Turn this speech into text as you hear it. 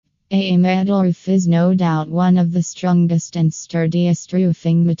A metal roof is no doubt one of the strongest and sturdiest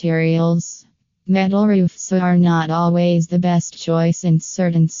roofing materials. Metal roofs are not always the best choice in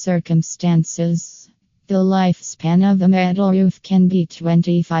certain circumstances. The lifespan of a metal roof can be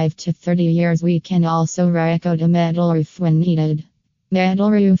 25 to 30 years. We can also recommend a metal roof when needed. Metal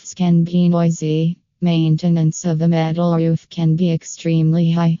roofs can be noisy. Maintenance of a metal roof can be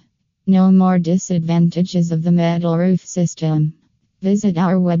extremely high. No more disadvantages of the metal roof system. Visit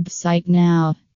our website now.